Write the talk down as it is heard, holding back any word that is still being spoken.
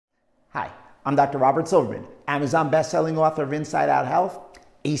Hi, I'm Dr. Robert Silverman, Amazon best-selling author of Inside Out Health,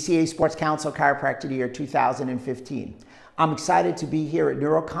 ACA Sports Council Chiropractor of the Year 2015. I'm excited to be here at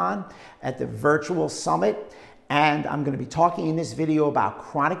NeuroCon at the virtual summit, and I'm going to be talking in this video about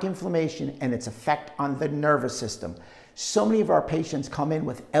chronic inflammation and its effect on the nervous system. So many of our patients come in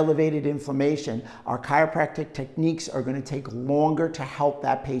with elevated inflammation. Our chiropractic techniques are going to take longer to help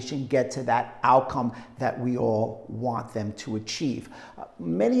that patient get to that outcome that we all want them to achieve.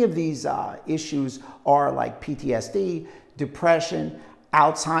 Many of these issues are like PTSD, depression,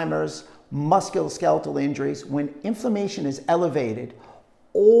 Alzheimer's, musculoskeletal injuries. When inflammation is elevated,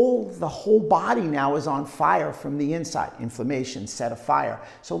 the whole body now is on fire from the inside. Inflammation set a fire.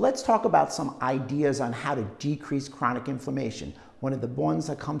 So let's talk about some ideas on how to decrease chronic inflammation. One of the ones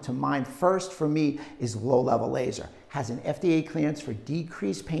that come to mind first for me is low-level laser. Has an FDA clearance for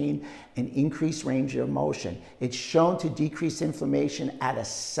decreased pain and increased range of motion. It's shown to decrease inflammation at a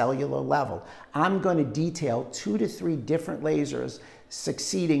cellular level. I'm going to detail 2 to 3 different lasers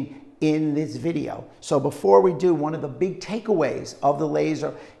succeeding in this video. So before we do, one of the big takeaways of the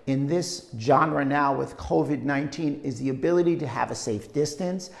laser in this genre now with COVID-19 is the ability to have a safe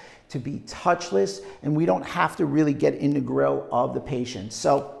distance, to be touchless, and we don't have to really get in the grill of the patient.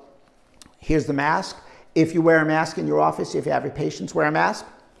 So here's the mask. If you wear a mask in your office, if you have your patients wear a mask,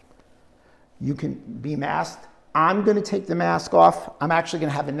 you can be masked. I'm going to take the mask off. I'm actually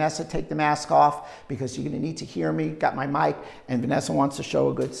going to have Vanessa take the mask off because you're going to need to hear me. Got my mic, and Vanessa wants to show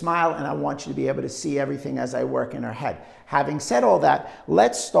a good smile, and I want you to be able to see everything as I work in her head. Having said all that,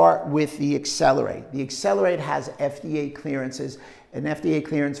 let's start with the Accelerate. The Accelerate has FDA clearances, an FDA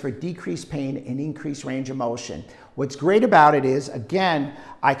clearance for decreased pain and increased range of motion. What's great about it is, again,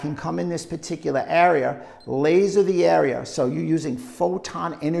 I can come in this particular area, laser the area. So you're using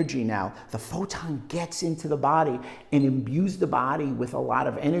photon energy now. The photon gets into the body and imbues the body with a lot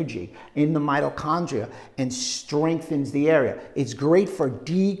of energy in the mitochondria and strengthens the area. It's great for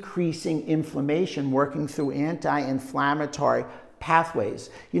decreasing inflammation, working through anti-inflammatory pathways.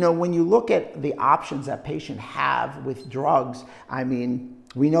 You know, when you look at the options that patients have with drugs, I mean,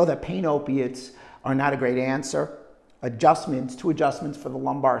 we know that pain opiates are not a great answer. Two adjustments for the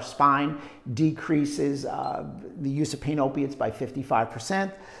lumbar spine decreases the use of pain opiates by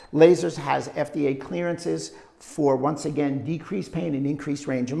 55%. Lasers has FDA clearances for, once again, decreased pain and increased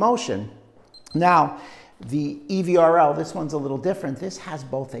range of motion. Now, the EVRL, this one's a little different. This has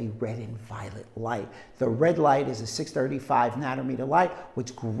both a red and violet light. The red light is a 635 nanometer light. What's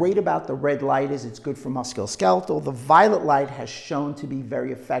great about the red light is it's good for musculoskeletal. The violet light has shown to be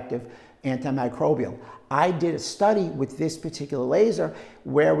very effective antimicrobial. I did a study with this particular laser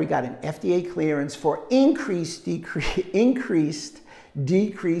where we got an FDA clearance for increased decreased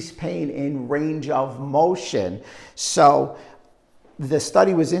pain and range of motion. So the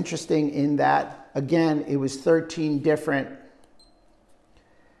study was interesting in that, again, it was 13 different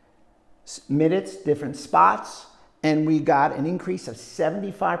minutes, different spots, and we got an increase of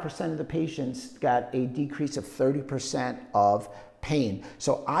 75% of the patients got a decrease of 30% of pain.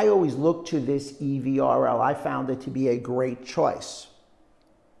 So I always look to this EVRL. I found it to be a great choice.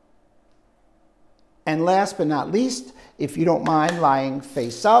 And last but not least, if you don't mind lying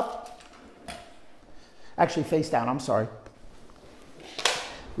face up, actually face down, I'm sorry.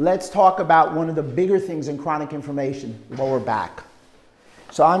 Let's talk about one of the bigger things in chronic inflammation, lower back.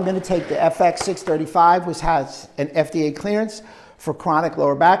 So I'm going to take the FX635, which has an FDA clearance for chronic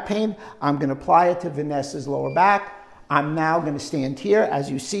lower back pain. I'm going to apply it to Vanessa's lower back. I'm now going to stand here.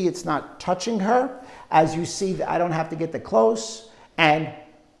 As you see, it's not touching her. As you see, I don't have to get that close, and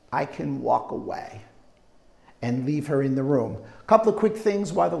I can walk away and leave her in the room. A couple of quick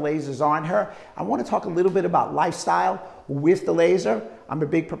things while the laser's on her. I want to talk a little bit about lifestyle with the laser. I'm a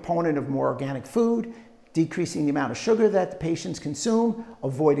big proponent of more organic food, decreasing the amount of sugar that the patients consume,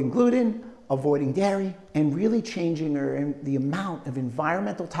 avoiding gluten, avoiding dairy, and really changing the amount of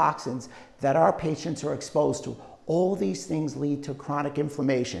environmental toxins that our patients are exposed to. All these things lead to chronic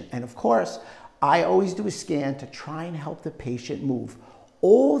inflammation. And of course, I always do a scan to try and help the patient move.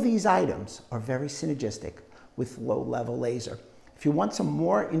 All these items are very synergistic with low-level laser. If you want some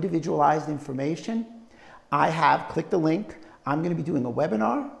more individualized information, click the link. I'm going to be doing a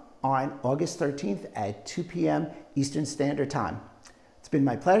webinar on August 13th at 2 p.m. Eastern Standard Time. It's been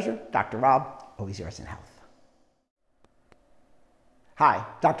my pleasure. Dr. Rob, always yours in health. Hi,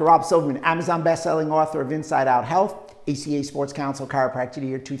 Dr. Rob Silverman, Amazon best-selling author of Inside Out Health, ACA Sports Council Chiropractor of the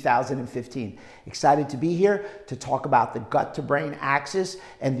Year 2015. Excited to be here to talk about the gut-to-brain axis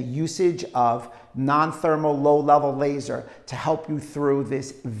and the usage of non-thermal low-level laser to help you through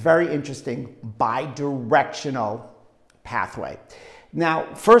this very interesting bidirectional pathway.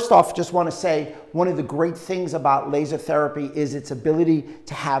 Now, first off, just want to say one of the great things about laser therapy is its ability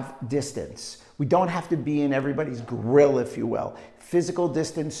to have distance. We don't have to be in everybody's grill, if you will. Physical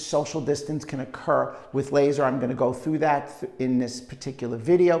distance, social distance can occur with laser. I'm going to go through that in this particular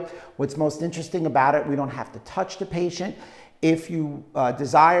video. What's most interesting about it, we don't have to touch the patient. If you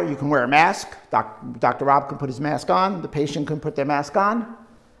desire, you can wear a mask. Dr. Rob can put his mask on. The patient can put their mask on.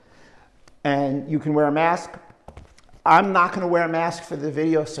 And you can wear a mask. I'm not going to wear a mask for the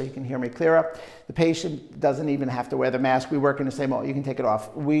video so you can hear me clearer. The patient doesn't even have to wear the mask. We work in the same, you can take it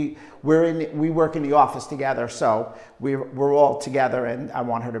off. We work in the office together, so we're all together, and I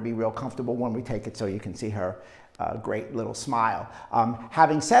want her to be real comfortable when we take it so you can see her great little smile.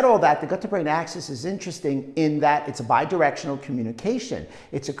 Having said all that, the gut-to-brain axis is interesting in that it's a bidirectional communication.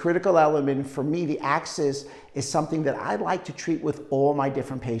 It's a critical element. For me, the axis is something that I like to treat with all my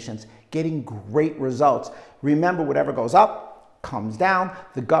different patients, getting great results. Remember, whatever goes up comes down.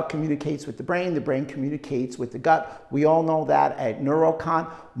 The gut communicates with the brain communicates with the gut. We all know that at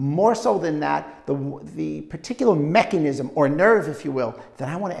Neurocon. More so than that, the particular mechanism or nerve, if you will, that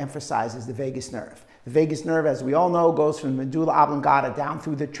I want to emphasize is the vagus nerve. The vagus nerve, as we all know, goes from the medulla oblongata down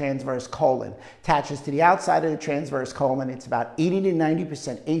through the transverse colon, attaches to the outside of the transverse colon. It's about 80 to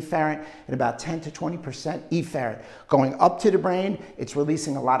 90% afferent and about 10 to 20% efferent. Going up to the brain, it's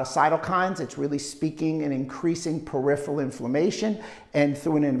releasing a lot of cytokines. It's really speaking and increasing peripheral inflammation. And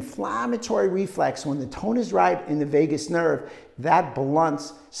through an inflammatory reflex, when the tone is right in the vagus nerve, that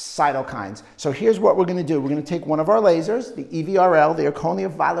blunts cytokines. So here's what we're going to do. We're going to take one of our lasers, the EVRL, the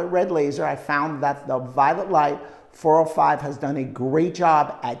Erchonia violet red laser. I found that the violet light 405 has done a great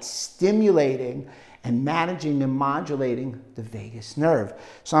job at stimulating and managing and modulating the vagus nerve.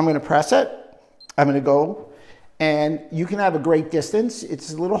 So I'm going to press it. I'm going to go, and you can have a great distance.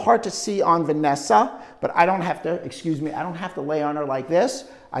 It's a little hard to see on Vanessa, but I don't have to, I don't have to lay on her like this.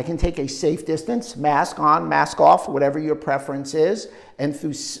 I can take a safe distance, mask on, mask off, whatever your preference is, and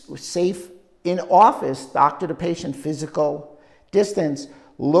through safe in-office, doctor to patient physical distance,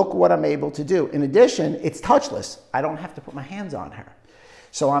 look what I'm able to do. In addition, it's touchless. I don't have to put my hands on her.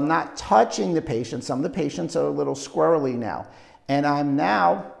 So I'm not touching the patient. Some of the patients are a little squirrely now. And I'm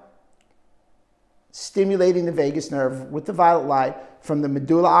now stimulating the vagus nerve with the violet light from the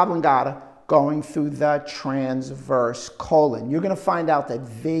medulla oblongata going through the transverse colon. You're going to find out that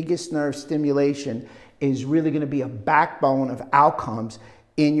vagus nerve stimulation is really going to be a backbone of outcomes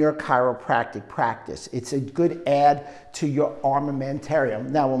in your chiropractic practice. It's a good add to your armamentarium.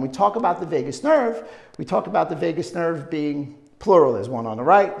 Now, when we talk about the vagus nerve, we talk about the vagus nerve being plural. There's one on the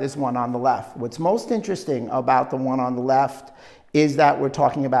right, there's one on the left. What's most interesting about the one on the left is that we're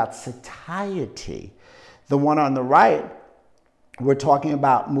talking about satiety. The one on the right, we're talking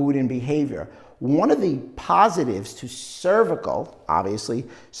about mood and behavior. One of the positives to cervical, obviously,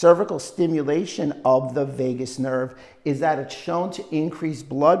 cervical stimulation of the vagus nerve is that it's shown to increase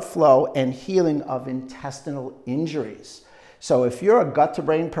blood flow and healing of intestinal injuries. So if you're a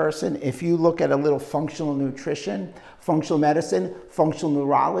gut-to-brain person, if you look at a little functional nutrition, functional medicine, functional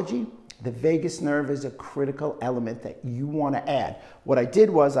neurology, the vagus nerve is a critical element that you want to add. What I did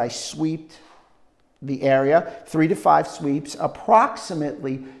was I sweeped the area, 3 to 5 sweeps,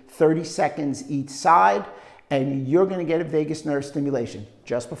 approximately 30 seconds each side, and you're going to get a vagus nerve stimulation.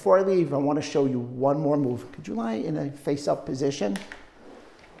 Just before I leave, I want to show you one more move. Could you lie in a face-up position?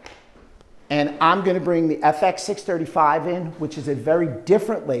 And I'm going to bring the FX635 in, which is a very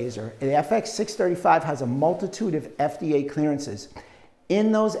different laser. The FX635 has a multitude of FDA clearances.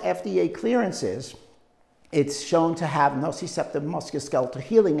 In those FDA clearances, it's shown to have nociceptive musculoskeletal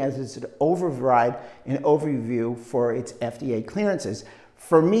healing as it's an override and overview for its FDA clearances.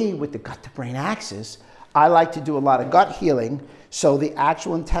 For me, with the gut-to-brain axis, I like to do a lot of gut healing. So the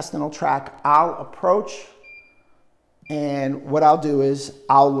actual intestinal tract, I'll approach, and what I'll do is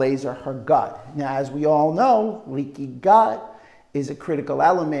I'll laser her gut. Now, as we all know, leaky gut is a critical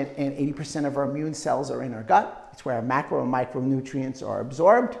element, and 80% of our immune cells are in our gut. It's where our macro and micronutrients are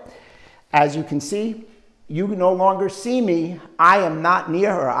absorbed. As you can see, you no longer see me. I am not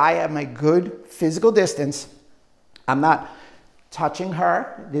near her. I am a good physical distance. I'm not touching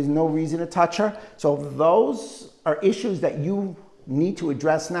her. There's no reason to touch her. So those are issues that you need to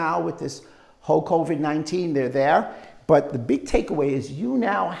address now with this whole COVID-19. They're there. But the big takeaway is you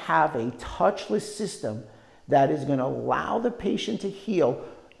now have a touchless system that is going to allow the patient to heal.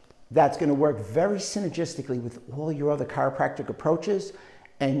 That's going to work very synergistically with all your other chiropractic approaches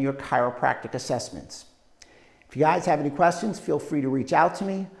and your chiropractic assessments. If you guys have any questions, feel free to reach out to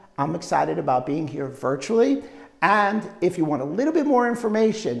me. I'm excited about being here virtually. And if you want a little bit more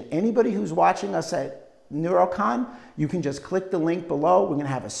information, anybody who's watching us at NeuroCon, you can just click the link below. We're going to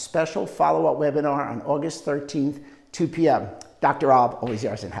have a special follow-up webinar on August 13th, 2 p.m. Dr. Rob, always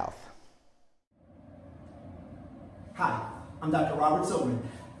yours in health. Hi, I'm Dr. Robert Silverman,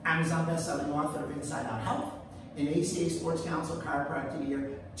 Amazon best-selling author of Inside Out Health and ACA Sports Council Chiropractic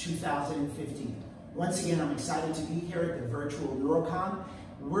Year 2015. Once again, I'm excited to be here at the virtual NeuroCon.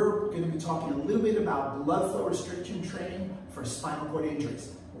 We're going to be talking a little bit about blood flow restriction training for spinal cord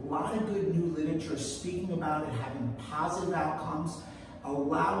injuries. A lot of good new literature speaking about it having positive outcomes,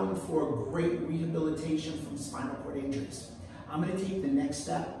 allowing for great rehabilitation from spinal cord injuries. I'm going to take the next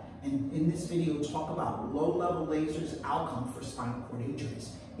step and in this video talk about low-level lasers outcome for spinal cord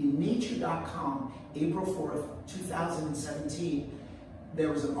injuries. In Nature.com, April 4th, 2017, there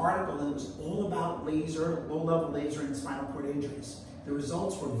was an article that was all about low-level laser in spinal cord injuries. The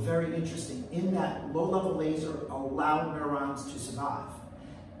results were very interesting in that low-level laser allowed neurons to survive.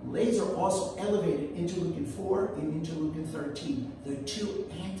 Laser also elevated interleukin-4 and interleukin-13, the two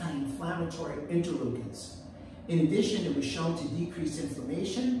anti-inflammatory interleukins. In addition, it was shown to decrease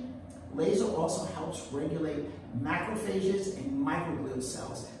inflammation. Laser also helps regulate macrophages and microglial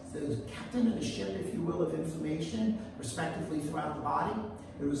cells, the captain of the ship, if you will, of inflammation, respectively, throughout the body.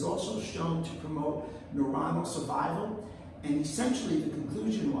 It was also shown to promote neuronal survival. And essentially, the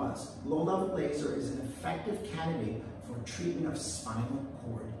conclusion was low-level laser is an effective candidate for treatment of spinal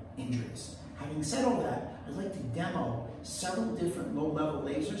cord injuries. Having said all that, I'd like to demo several different low-level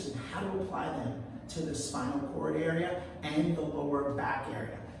lasers and how to apply them to the spinal cord area and the lower back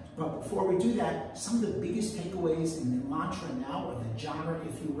area. But before we do that, some of the biggest takeaways in the mantra now, or the genre,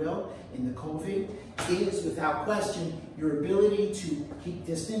 if you will, in the COVID, is without question your ability to keep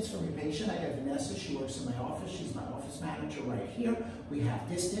distance from your patient. I have Vanessa, she works in my office, she's my office manager right here. We have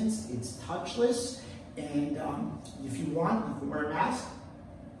distance, it's touchless, and if you want, you can wear a mask.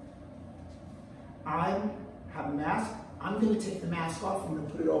 I have a mask. I'm going to take the mask off, I'm going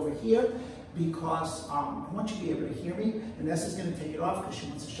to put it over here, because I want you to be able to hear me. Vanessa's going to take it off because she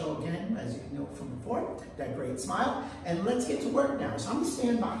wants to show again, as you know from before, that great smile. And let's get to work now. So I'm going to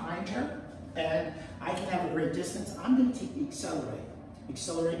stand behind her, and I can have a great distance. I'm going to take the Accelerate.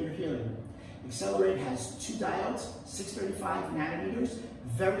 Accelerate your hearing. Accelerate has two diodes, 635 nanometers,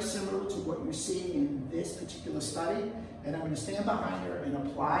 very similar to what you're seeing in this particular study. And I'm going to stand behind her and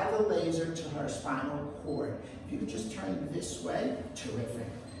apply the laser to her spinal cord. If you could just turn this way, terrific.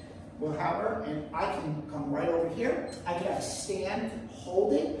 We'll have her, and I can come right over here. I can have a stand,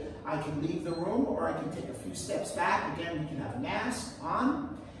 hold it. I can leave the room, or I can take a few steps back. Again, you can have a mask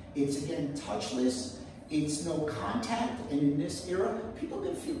on. It's, again, touchless. It's no contact, and in this era, people are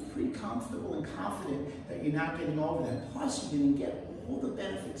going to feel pretty comfortable and confident that you're not getting over that. Plus, you're going to get all the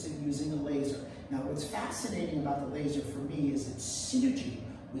benefits of using a laser. Now, what's fascinating about the laser for me is its synergy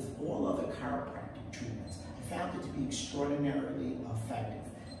with all other chiropractic treatments. I found it to be extraordinarily effective.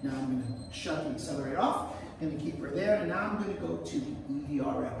 Now I'm going to shut the Accelerator off, going to keep her there, and now I'm going to go to the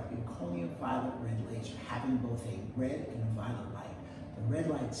EVRL, Erchonia Violet Red Laser, having both a red and a violet light. The red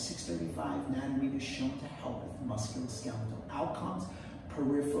light, 635 nanometers, shown to help with musculoskeletal outcomes,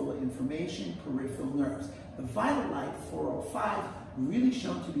 peripheral inflammation, peripheral nerves. The violet light, 405, really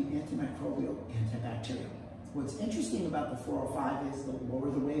shown to be antimicrobial, antibacterial. What's interesting about the 405 is the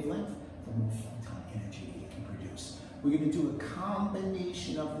lower the wavelength, the more photon energy it can produce. We're going to do a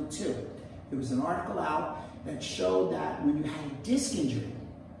combination of the two. There was an article out that showed that when you had a disc injury,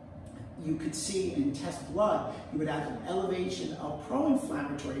 you could see in test blood, you would have an elevation of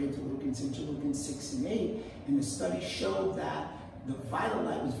pro-inflammatory interleukins, interleukins 6 and 8, and the study showed that the violet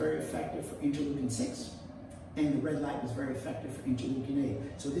light was very effective for interleukin 6, and the red light was very effective for interleukin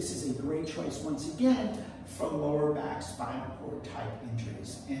 8. So this is a great choice, once again, for lower back spinal cord type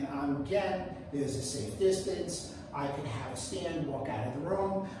injuries. And again, there's a safe distance. I could have a stand, walk out of the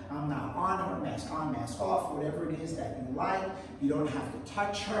room. I'm not on her, mask on, mask off, whatever it is that you like. You don't have to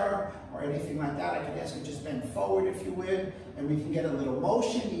touch her or anything like that. I could ask her to just bend forward if you would, and we can get a little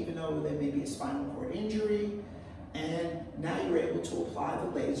motion, even though there may be a spinal cord injury. And now you're able to apply the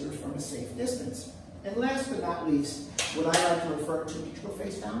laser from a safe distance. And last but not least, what I like to refer to, could you go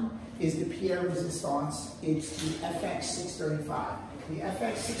face down, is the Pierre Resistance. It's the FX635. The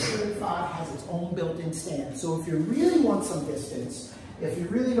FX635 has its own built-in stand. So if you really want some distance, if you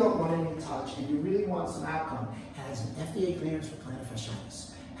really don't want any touch, and you really want some outcome, it has an FDA clearance for plantar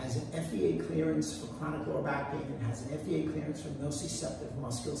fasciitis, has an FDA clearance for chronic lower back pain, and has an FDA clearance for nociceptive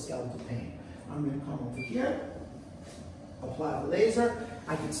musculoskeletal pain. I'm going to come over here, apply the laser.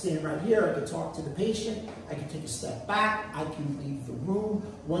 I can stand right here, I can talk to the patient, I can take a step back, I can leave the room,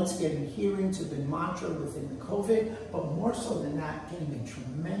 once again adhering to the mantra within the COVID, but more so than that, getting a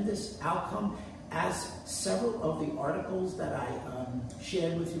tremendous outcome As several of the articles that I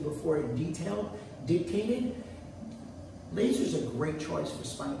shared with you before in detail dictated, laser's a great choice for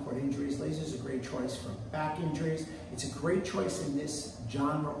spinal cord injuries. Laser's a great choice for back injuries. It's a great choice in this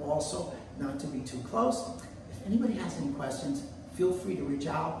genre also, not to be too close. If anybody has any questions, feel free to reach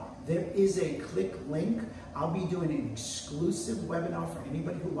out. There is a click link. I'll be doing an exclusive webinar for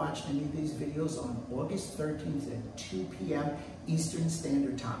anybody who watched any of these videos on August 13th at 2 p.m. Eastern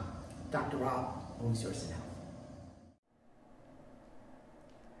Standard Time. Dr. Rob, always yours in health.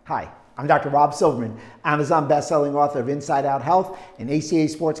 Hi, I'm Dr. Rob Silverman, Amazon best-selling author of Inside Out Health and ACA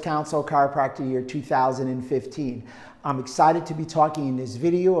Sports Council Chiropractor Year 2015. I'm excited to be talking in this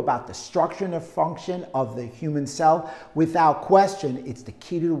video about the structure and the function of the human cell. Without question, it's the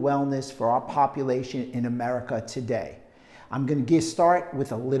key to wellness for our population in America today. I'm going to start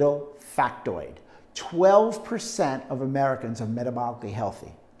with a little factoid. 12% of Americans are metabolically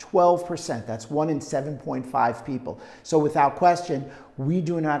healthy. 12%, that's 1 in 7.5 people. So without question, we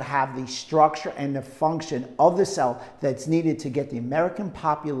do not have the structure and the function of the cell that's needed to get the American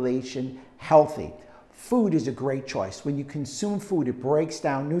population healthy. Food is a great choice. When you consume food, it breaks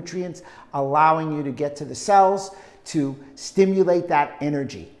down nutrients, allowing you to get to the cells to stimulate that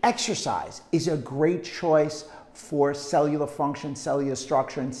energy. Exercise is a great choice for cellular function, cellular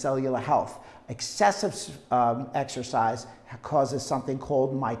structure, and cellular health. Excessive exercise causes something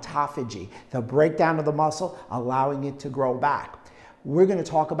called mitophagy, the breakdown of the muscle, allowing it to grow back. We're going to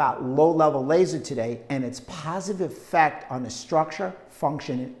talk about low-level laser today and its positive effect on the structure,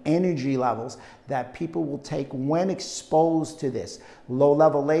 function, and energy levels that people will take when exposed to this.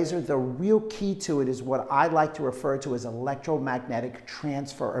 Low-level laser, the real key to it is what I like to refer to as electromagnetic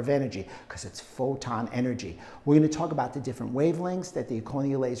transfer of energy, because it's photon energy. We're going to talk about the different wavelengths that the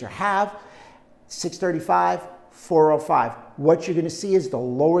Erchonia laser have. 635, 405. What you're going to see is the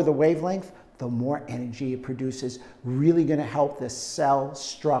lower the wavelength, the more energy it produces, really going to help the cell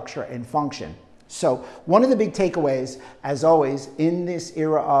structure and function. So one of the big takeaways, as always, in this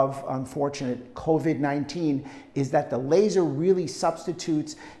era of unfortunate COVID-19 is that the laser really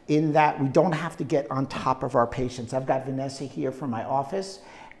substitutes in that we don't have to get on top of our patients. I've got Vanessa here from my office,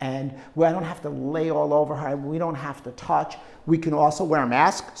 and I don't have to lay all over her. We don't have to touch. We can also wear a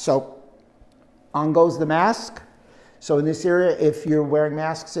mask. So on goes the mask. So in this area, if you're wearing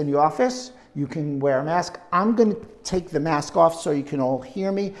masks in your office, you can wear a mask. I'm going to take the mask off so you can all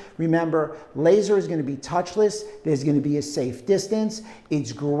hear me. Remember, laser is going to be touchless. There's going to be a safe distance.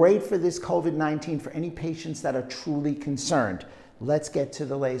 It's great for this COVID-19 for any patients that are truly concerned. Let's get to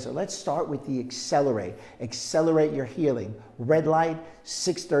the laser. Let's start with the accelerate. Accelerate your healing. Red light,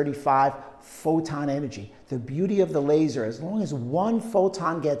 635, photon energy. The beauty of the laser, as long as one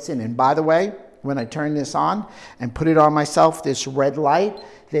photon gets in, and by the way, when I turn this on and put it on myself, this red light,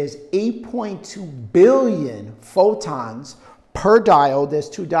 there's 8.2 billion photons per diode. There's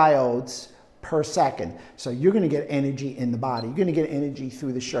 2 diodes per second. So you're going to get energy in the body. You're going to get energy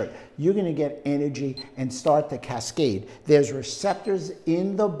through the shirt. You're going to get energy and start the cascade. There's receptors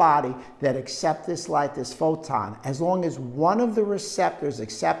in the body that accept this light, this photon. As long as one of the receptors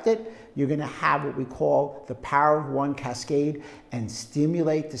accept it, you're going to have what we call the power of one cascade and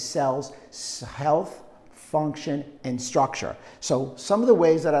stimulate the cell's health, function, and structure. So some of the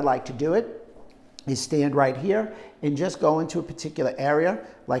ways that I like to do it is stand right here and just go into a particular area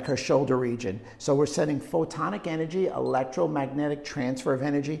like her shoulder region. So we're sending photonic energy, electromagnetic transfer of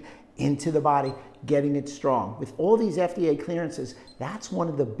energy into the body, getting it strong. With all these FDA clearances, that's one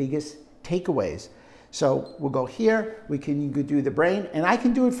of the biggest takeaways. So we'll go here, you could do the brain, and I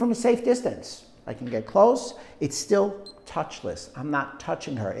can do it from a safe distance. I can get close. It's still touchless. I'm not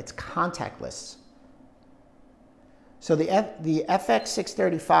touching her. It's contactless. So the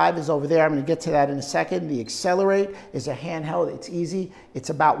FX635 is over there. I'm going to get to that in a second. The Accelerate is a handheld. It's easy. It's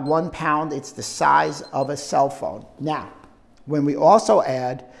about 1 pound. It's the size of a cell phone. Now, when we also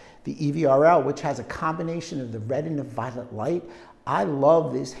add the EVRL, which has a combination of the red and the violet light, I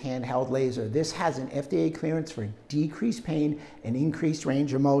love this handheld laser. This has an FDA clearance for decreased pain and increased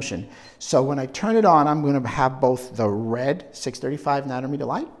range of motion. So when I turn it on, I'm going to have both the red 635 nanometer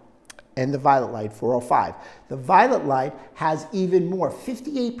light and the violet light 405. The violet light has even more,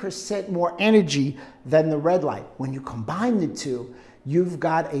 58% more energy than the red light. When you combine the two, you've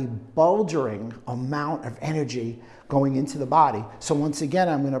got a bulging amount of energy going into the body. So once again,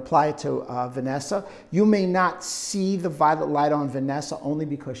 I'm going to apply it to Vanessa. You may not see the violet light on Vanessa only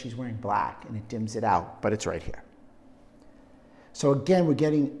because she's wearing black and it dims it out, but it's right here. So again, we're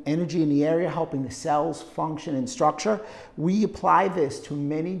getting energy in the area, helping the cells function and structure. We apply this to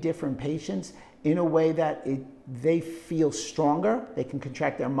many different patients in a way that they feel stronger. They can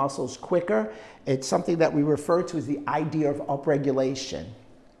contract their muscles quicker. It's something that we refer to as the idea of upregulation.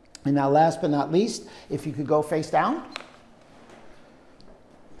 And now last but not least, if you could go face down.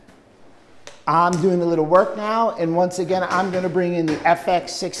 I'm doing a little work now, and once again, I'm going to bring in the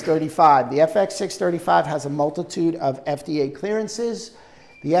FX635. The FX635 has a multitude of FDA clearances.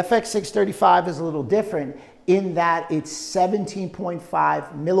 The FX635 is a little different in that it's 17.5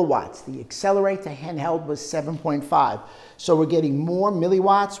 milliwatts. The Accelerate to handheld was 7.5. So we're getting more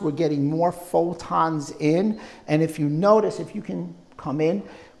milliwatts, we're getting more photons in, and if you notice, if you can come in,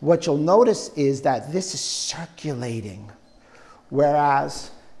 what you'll notice is that this is circulating,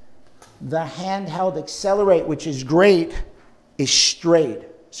 whereas the handheld Accelerate, which is great, is straight.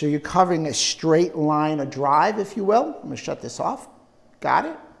 So you're covering a straight line of drive, if you will. I'm going to shut this off. Got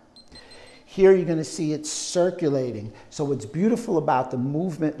it? Here you're going to see it circulating. So what's beautiful about the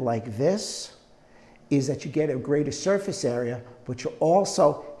movement like this is that you get a greater surface area, but you're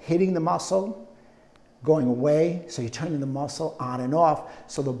also hitting the muscle, going away, so you're turning the muscle on and off,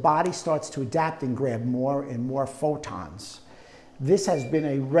 so the body starts to adapt and grab more and more photons. This has been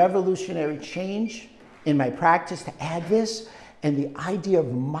a revolutionary change in my practice to add this, and the idea of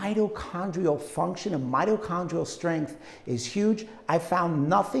mitochondrial function and mitochondrial strength is huge. I found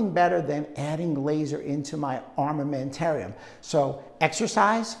nothing better than adding laser into my armamentarium. So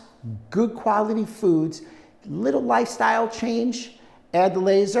exercise, good quality foods, little lifestyle change, add the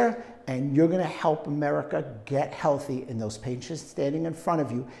laser, and you're going to help America get healthy, and those patients standing in front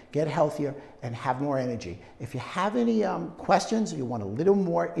of you get healthier and have more energy. If you have any questions or you want a little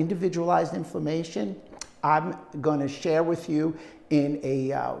more individualized information, I'm going to share with you in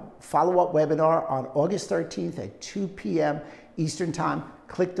a follow-up webinar on August 13th at 2 p.m. Eastern Time.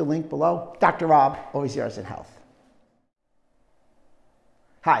 Click the link below. Dr. Rob, always yours in health.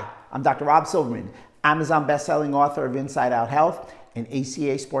 Hi, I'm Dr. Rob Silverman, Amazon best-selling author of Inside Out Health and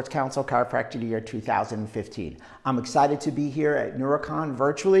ACA Sports Council Chiropractor of the Year 2015. I'm excited to be here at NeuroCon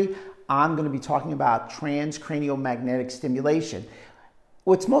virtually. I'm going to be talking about transcranial magnetic stimulation.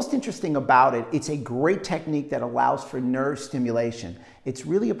 What's most interesting about it, it's a great technique that allows for nerve stimulation. It's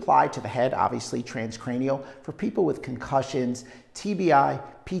really applied to the head, obviously transcranial, for people with concussions, TBI,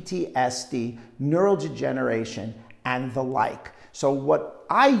 PTSD, neurodegeneration, and the like. So what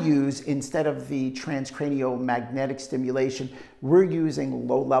I use instead of the transcranial magnetic stimulation, we're using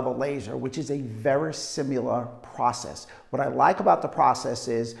low-level laser, which is a very similar process. What I like about the process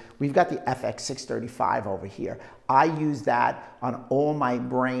is we've got the FX635 over here. I use that on all my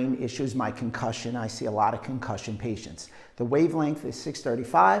brain issues, my concussion. I see a lot of concussion patients. The wavelength is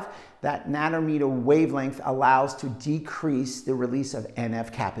 635. That nanometer wavelength allows to decrease the release of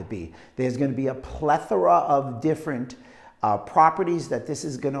NF-kappa B. There's going to be a plethora of different properties that this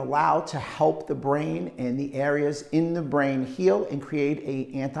is going to allow to help the brain and the areas in the brain heal and create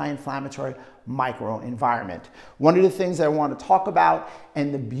an anti-inflammatory microenvironment. One of the things that I want to talk about,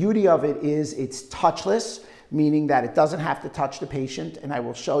 and the beauty of it is it's touchless, meaning that it doesn't have to touch the patient, and I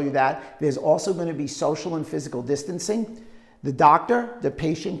will show you that. There's also going to be social and physical distancing. The doctor, the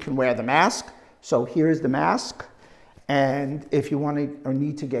patient can wear the mask. So here's the mask. And if you want to or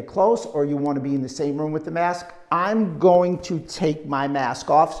need to get close, or you want to be in the same room with the mask, I'm going to take my mask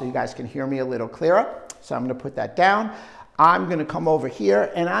off so you guys can hear me a little clearer. So I'm going to put that down. I'm going to come over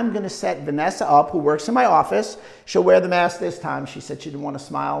here and I'm going to set Vanessa up, who works in my office. She'll wear the mask this time. She said she didn't want to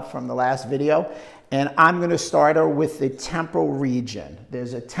smile from the last video. And I'm going to start her with the temporal region.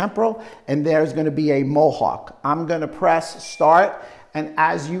 There's a temporal and there's going to be a mohawk. I'm going to press start. And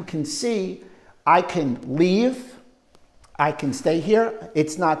as you can see, I can leave. I can stay here.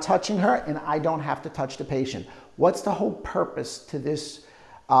 It's not touching her and I don't have to touch the patient. What's the whole purpose to this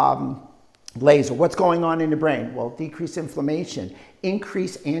laser? What's going on in the brain? Well, decrease inflammation,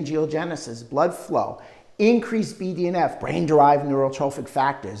 increase angiogenesis, blood flow, increase BDNF, brain-derived neurotrophic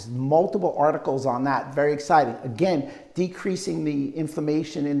factors. Multiple articles on that, very exciting. Again, decreasing the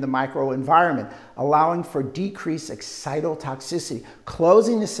inflammation in the microenvironment, allowing for decreased excitotoxicity,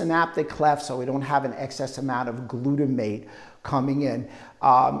 closing the synaptic cleft so we don't have an excess amount of glutamate coming in.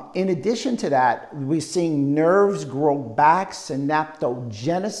 In addition to that, we're seeing nerves grow back,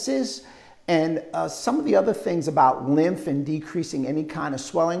 synaptogenesis, and some of the other things about lymph and decreasing any kind of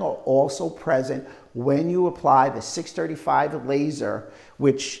swelling are also present when you apply the 635 laser,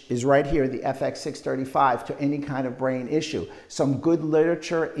 which is right here, the FX635, to any kind of brain issue. Some good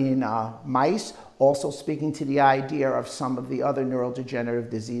literature in mice, also speaking to the idea of some of the other neurodegenerative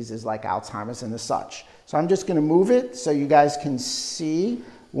diseases like Alzheimer's and the such. So I'm just going to move it so you guys can see.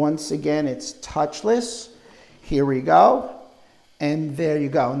 Once again, it's touchless. Here we go. And there you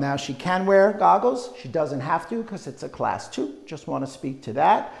go. Now she can wear goggles. She doesn't have to because it's a class 2. Just want to speak to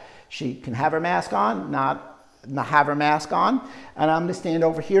that. She can have her mask on, not have her mask on. And I'm going to stand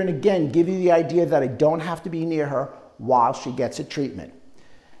over here and again give you the idea that I don't have to be near her while she gets a treatment.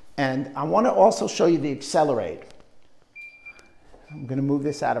 And I want to also show you the accelerate. I'm going to move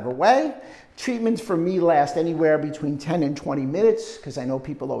this out of her way. Treatments for me last anywhere between 10 and 20 minutes because I know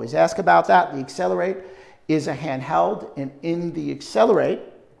people always ask about that. The accelerate is a handheld, and in the accelerate,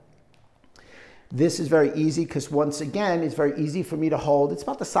 this is very easy because once again, it's very easy for me to hold. It's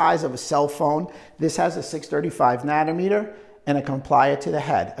about the size of a cell phone. This has a 635 nanometer, and I can apply it to the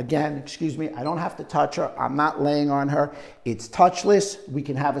head. Again, excuse me, I don't have to touch her. I'm not laying on her. It's touchless. We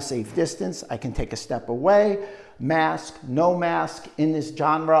can have a safe distance. I can take a step away. Mask, no mask. In this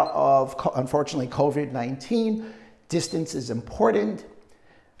genre of, unfortunately, COVID-19, distance is important.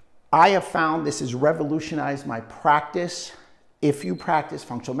 I have found this has revolutionized my practice. If you practice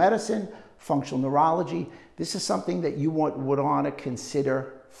functional medicine, functional neurology, this is something that you would want to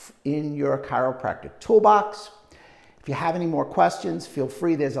consider in your chiropractic toolbox. If you have any more questions, feel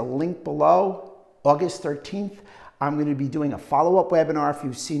free. There's a link below. August 13th, I'm going to be doing a follow-up webinar. If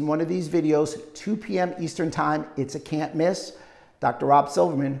you've seen one of these videos, 2 p.m. Eastern Time, it's a can't miss. Dr. Rob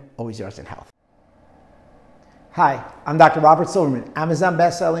Silverman, always yours in health. Hi, I'm Dr. Robert Silverman, Amazon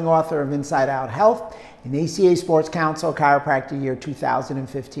best-selling author of Inside Out Health and ACA Sports Council Chiropractic Year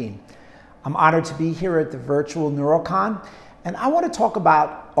 2015. I'm honored to be here at the virtual NeuroCon, and I want to talk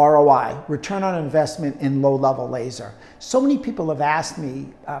about ROI, return on investment in low-level laser. So many people have asked me,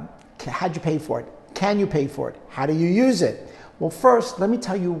 how'd you pay for it? Can you pay for it? How do you use it? Well, first, let me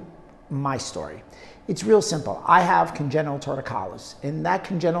tell you my story. It's real simple. I have congenital torticollis, and that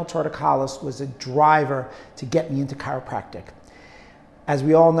congenital torticollis was a driver to get me into chiropractic. As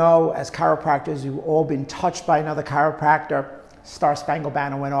we all know, as chiropractors, we've all been touched by another chiropractor. Star Spangled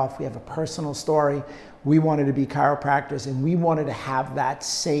Banner went off. We have a personal story. We wanted to be chiropractors, and we wanted to have that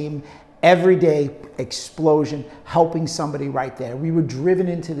same everyday explosion, helping somebody right there. We were driven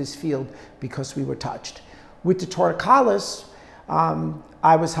into this field because we were touched. With the torticollis,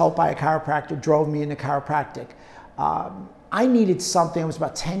 I was helped by a chiropractor, drove me into chiropractic. I needed something. I was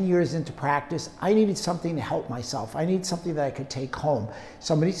about 10 years into practice. I needed something to help myself. I needed something that I could take home.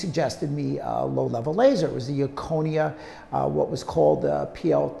 Somebody suggested me a low-level laser. It was the Erchonia, what was called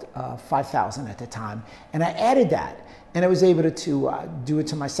PL 5000 at the time. And I added that. And I was able to do it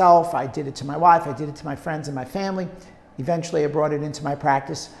to myself. I did it to my wife. I did it to my friends and my family. Eventually, I brought it into my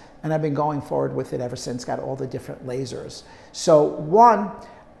practice. And I've been going forward with it ever since, got all the different lasers. So one,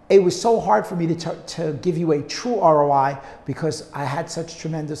 it was so hard for me to give you a true ROI because I had such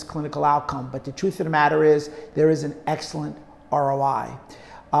tremendous clinical outcome. But the truth of the matter is there is an excellent ROI.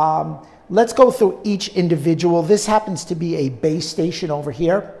 Let's go through each individual. This happens to be a base station over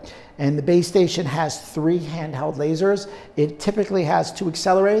here. And the base station has 3 handheld lasers. It typically has 2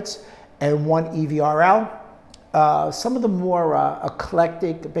 accelerates and 1 EVRL. Some of the more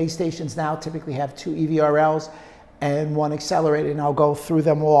eclectic base stations now typically have 2 EVRLs and 1 accelerator, and I'll go through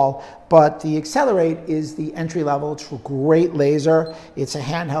them all. But the accelerate is the entry level. It's a great laser. It's a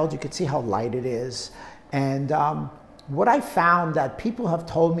handheld. You can see how light it is. And what I found that people have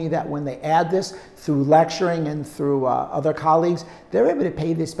told me that when they add this through lecturing and through other colleagues, they're able to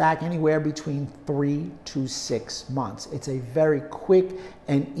pay this back anywhere between 3 to 6 months. It's a very quick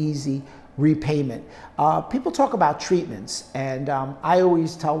and easy repayment. People talk about treatments, and I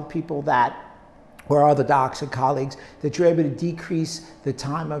always tell people that, or other docs and colleagues, that you're able to decrease the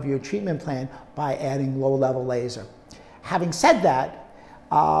time of your treatment plan by adding low-level laser. Having said that,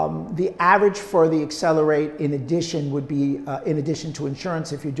 the average for the accelerate in addition would be, in addition to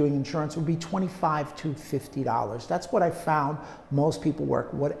insurance, if you're doing insurance, would be $25 to $50. That's what I found most people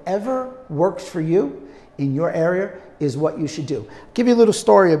work. Whatever works for you in your area is what you should do. I'll give you a little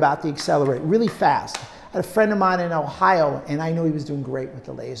story about the accelerate really fast. I had a friend of mine in Ohio, and I knew he was doing great with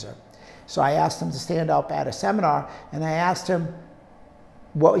the laser. So I asked him to stand up at a seminar, and I asked him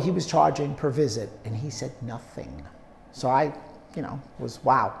what he was charging per visit, and he said nothing. So I was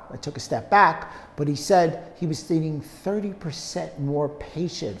wow. I took a step back, but he said he was seeing 30% more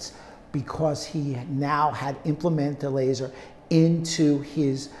patients because he now had implemented the laser into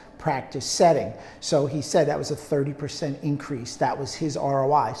his practice setting. So he said that was a 30% increase. That was his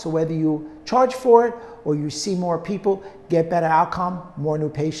ROI. So whether you charge for it or you see more people, get better outcome, more new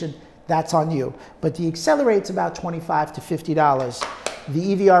patient, that's on you. But the accelerate's about $25 to $50.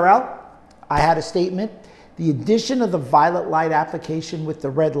 The EVRL, I had a statement. The addition of the violet light application with the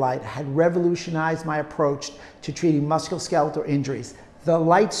red light had revolutionized my approach to treating musculoskeletal injuries. The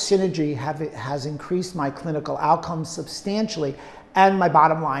light synergy has increased my clinical outcomes substantially and my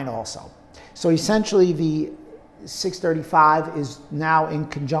bottom line also. So essentially the 635 is now in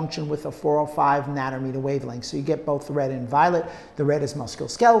conjunction with a 405 nanometer wavelength. So you get both the red and violet. The red is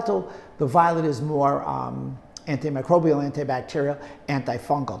musculoskeletal. The violet is more antimicrobial, antibacterial,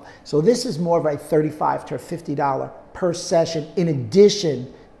 antifungal. So this is more of a $35 to $50 per session in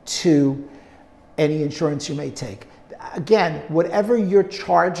addition to any insurance you may take. Again, whatever you're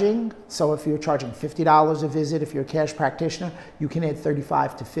charging, so if you're charging $50 a visit, if you're a cash practitioner, you can add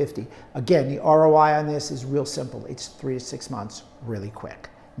 $35 to $50. Again, the ROI on this is real simple. It's 3 to 6 months, really quick.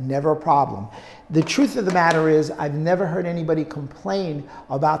 Never a problem. The truth of the matter is I've never heard anybody complain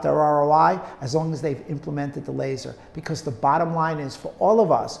about their ROI as long as they've implemented the laser, because the bottom line is for all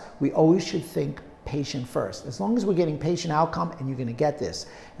of us, we always should think patient first. As long as we're getting patient outcome, and you're going to get this.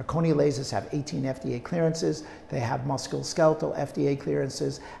 Erchonia lasers have 18 FDA clearances. They have musculoskeletal FDA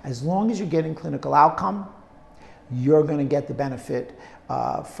clearances. As long as you're getting clinical outcome, you're going to get the benefit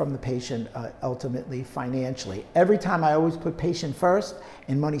from the patient ultimately financially. Every time I always put patient first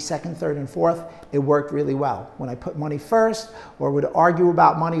and money second, third, and fourth, it worked really well. When I put money first or would argue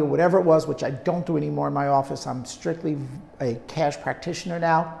about money or whatever it was, which I don't do anymore in my office, I'm strictly a cash practitioner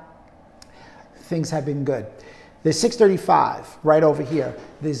now, things have been good. The 635 right over here,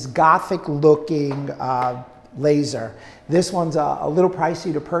 this gothic looking laser. This one's a little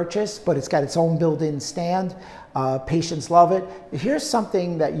pricey to purchase, but it's got its own built-in stand. Patients love it. Here's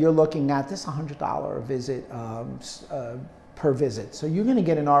something that you're looking at. This $100 a visit per visit. So you're going to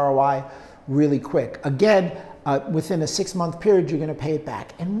get an ROI really quick. Again, within a 6-month period, you're going to pay it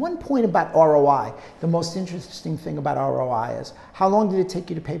back. And one point about ROI, the most interesting thing about ROI is how long did it take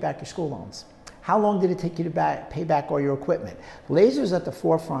you to pay back your school loans? How long did it take you to pay back all your equipment? Laser's at the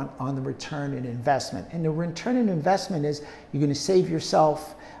forefront on the return on investment. And the return on investment is you're going to save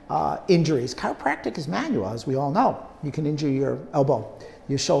yourself injuries. Chiropractic is manual, as we all know. You can injure your elbow,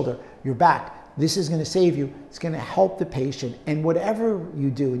 your shoulder, your back. This is going to save you. It's going to help the patient. And whatever you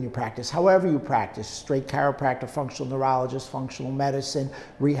do in your practice, however you practice, straight chiropractor, functional neurologist, functional medicine,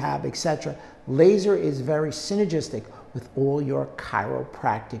 rehab, etc., laser is very synergistic with all your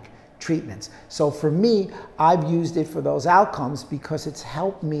chiropractic treatments. So for me, I've used it for those outcomes because it's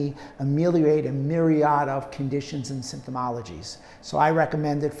helped me ameliorate a myriad of conditions and symptomologies. So I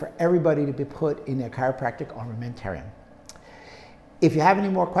recommend it for everybody to be put in their chiropractic armamentarium. If you have any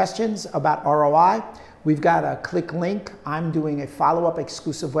more questions about ROI, we've got a click link. I'm doing a follow-up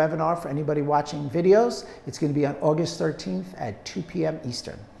exclusive webinar for anybody watching videos. It's going to be on August 13th at 2 p.m.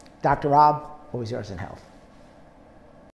 Eastern. Dr. Rob, always yours in health.